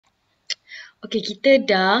Okay, kita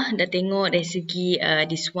dah tengok dari segi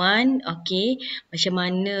this one. Okay, macam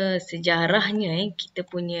mana sejarahnya kita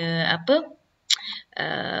punya apa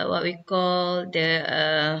what we call the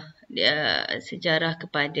sejarah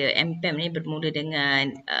kepada Npanm ni bermula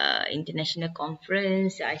dengan International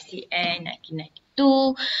Conference ICN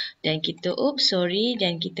 1992 dan kita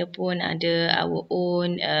dan kita pun ada our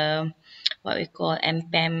own what we call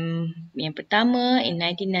Npanm yang pertama in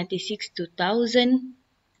 1996 2000.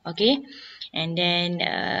 Okay, and then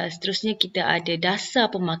seterusnya kita ada dasar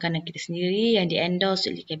pemakanan kita sendiri yang di-endorse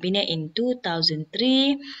oleh Kabinet in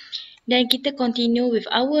 2003. Dan kita continue with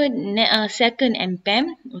our second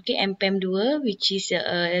Npanm, okay, Npanm II, which is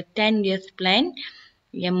a 10-year plan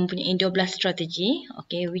yang mempunyai 12 strategi,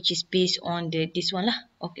 okay, which is based on this one lah,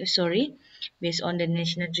 okay, based on the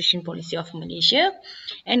National Nutrition Policy of Malaysia.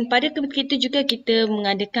 And pada kita juga kita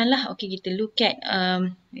mengadakan lah, okay, kita look at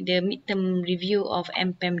the midterm review of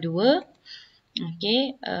Npanm II,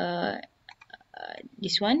 okay,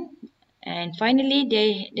 this one. And finally,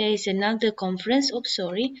 there is another conference,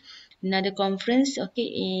 another conference, okay,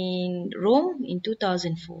 in Rome in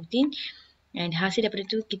 2014. And hasil daripada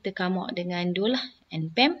tu kita come out dengan dua lah,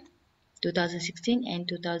 Npanm 2016 and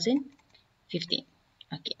 2015.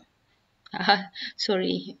 Okay.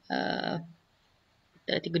 Sorry,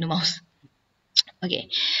 tak guna mouse.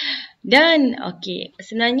 Okay. Dan okay,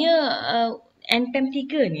 sebenarnya Npanm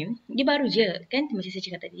III ni dia baru je kan, macam saya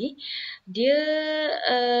cakap tadi. Dia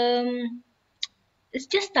it's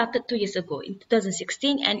just started 2 years ago in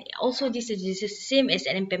 2016, and also this is the same as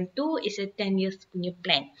Npanm II, is a 10 years punya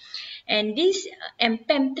plan. And this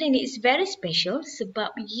Npanm III ni is very special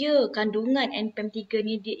sebab ia kandungan Npanm III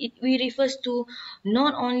ni we refers to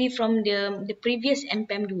not only from the previous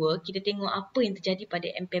Npanm II, kita tengok apa yang terjadi pada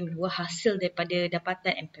Npanm II, hasil daripada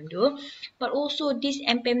dapatan Npanm II, but also this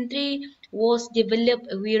Npanm III was developed,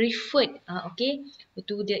 we referred okay,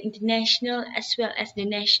 to the international as well as the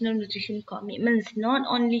national nutrition commitments, not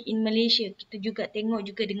only in Malaysia. Kita juga tengok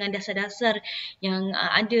juga dengan dasar-dasar yang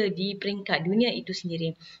ada di peringkat dunia itu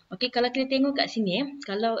sendiri. Okay, kalau kita tengok kat sini,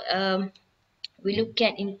 kalau we look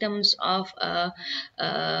at in terms of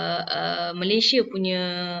Malaysia punya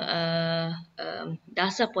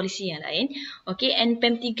dasar polisi yang lain. Okay,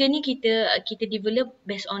 Npanm III ni kita develop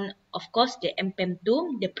based on, of course, the Npanm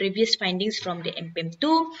II, the previous findings from the Npanm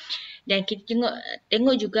II, dan kita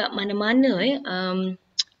tengok juga mana-mana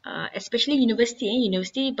especially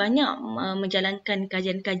universiti banyak menjalankan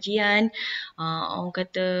kajian-kajian, orang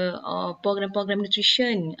kata program-program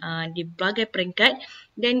nutrition di berbagai peringkat,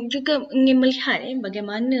 dan juga ingin melihat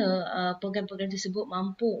bagaimana program-program tersebut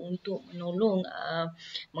mampu untuk menolong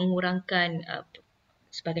mengurangkan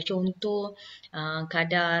sebagai contoh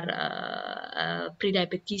kadar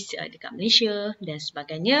prediabetes dekat Malaysia dan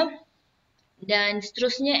sebagainya. Dan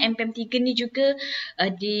seterusnya Npanm III ni juga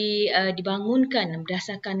dibangunkan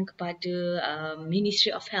berdasarkan kepada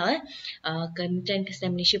Ministry of Health, Kementerian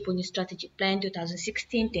Kesihatan Malaysia punya Strategic Plan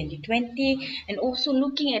 2016-2020, and also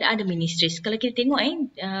looking at other ministries. Kalau kita tengok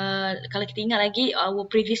kalau kita ingat lagi our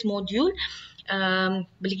previous module,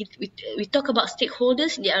 we talk about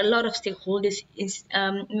stakeholders. There are a lot of stakeholders.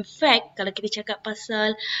 In fact, kalau kita cakap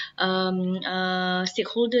pasal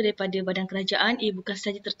stakeholder daripada badan kerajaan, bukan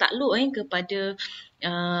sahaja tertakluk kepada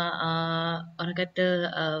orang kata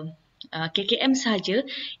KKM sahaja.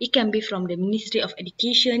 It can be from the Ministry of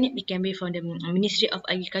Education, it can be from the Ministry of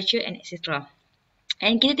Agriculture and etc.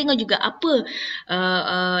 And kita tengok juga apa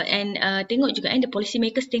tengok juga the policy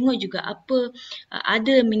makers tengok juga apa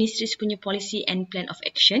other ministries punya policy and plan of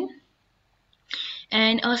action.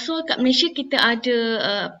 And also kat Malaysia kita ada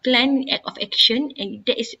plan of action, and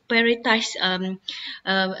that is prioritized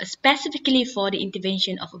specifically for the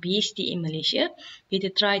intervention of obesity in Malaysia.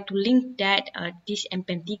 Kita try to link that this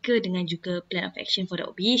Npanm III dengan juga plan of action for the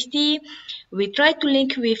obesity. We try to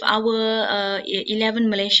link with our 11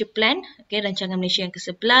 Malaysia plan, okay, rancangan Malaysia yang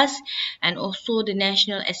ke-11, and also the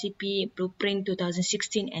National SCP Blueprint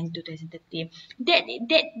 2016 and 2030.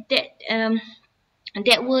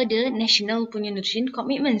 That were the national punya nutrition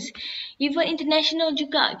commitments. Even international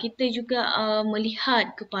juga, kita juga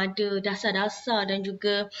melihat kepada dasar-dasar dan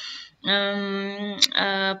juga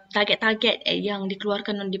target-target yang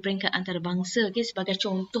dikeluarkan di peringkat antarabangsa. Okay, sebagai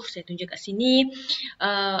contoh saya tunjuk kat sini,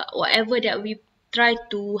 whatever that we try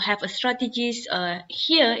to have a strategies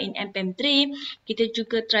here in Npanm III, kita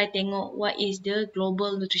juga try tengok what is the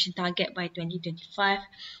global nutrition target by 2025.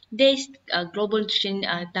 This global nutrition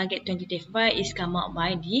target 2025 is come out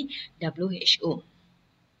by the WHO.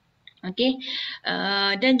 Okay,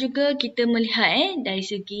 dan juga kita melihat dari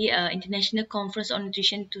segi International Conference on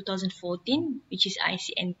Nutrition 2014, which is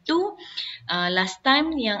ICN2. Last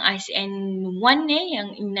time yang ICN1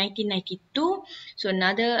 yang in 1992. So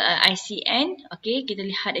another ICN. Okay, kita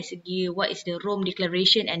lihat dari segi what is the Rome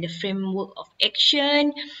Declaration and the framework of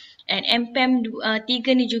action. And Npanm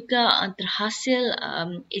Iii ni juga terhasil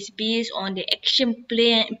is based on the action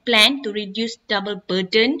plan to reduce double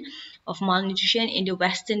burden of malnutrition in the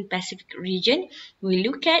Western Pacific region. We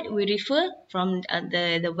refer from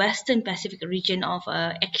the Western Pacific region of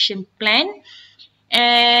action plan.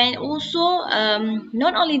 And also,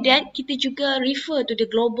 not only that, kita juga refer to the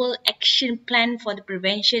Global Action Plan for the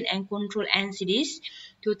Prevention and Control NCDs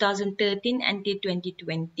 2013 until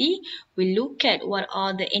 2020. We look at what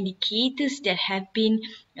are the indicators that have been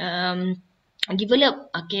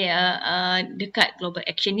develop dekat global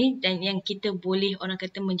action ni, dan yang kita boleh orang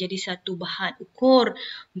kata menjadi satu bahan ukur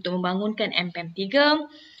untuk membangunkan Npanm Iii.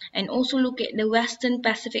 And also look at the Western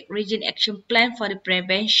Pacific Region Action Plan for the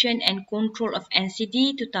Prevention and Control of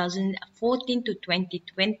NCD 2014 to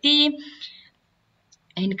 2020.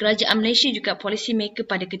 And kerajaan Malaysia juga policy maker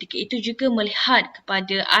pada ketika itu juga melihat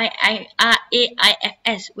kepada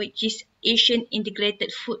AIFS, which is Asian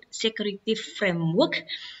Integrated Food Security Framework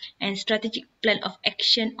and Strategic Plan of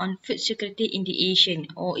Action on Food Security in the Asian,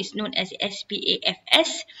 or is known as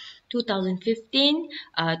SPAFS 2015,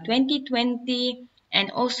 2020. And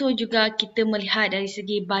also juga kita melihat dari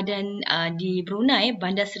segi badan di Brunei,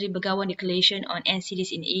 Bandar Seri Begawan Declaration on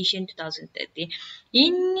NCDs in Asian 2030.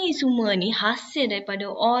 Ini semua ni hasil daripada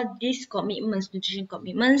all these commitments, nutrition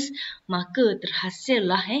commitments, maka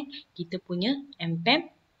terhasillah kita punya Npanm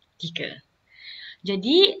Iii.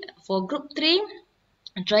 Jadi for group 3,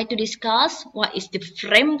 try to discuss what is the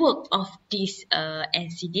framework of these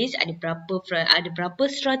NCDs. Ada berapa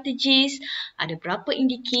strategies, ada berapa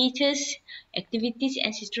indicators, activities,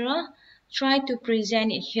 etc. Try to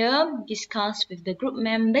present it here, discuss with the group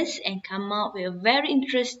members, and come up with very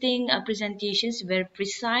interesting presentations, very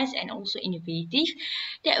precise and also innovative,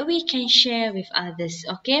 that we can share with others.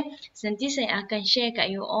 Okay, so nanti saya akan share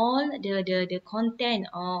kat you all the content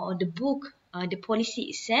or the book, the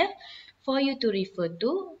policy itself, for you to refer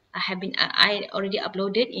to. I already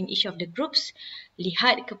uploaded in each of the groups.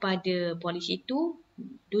 Lihat kepada polisi itu,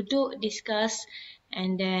 duduk, discuss,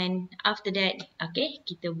 and then after that, okay,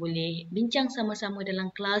 kita boleh bincang sama-sama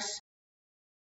dalam kelas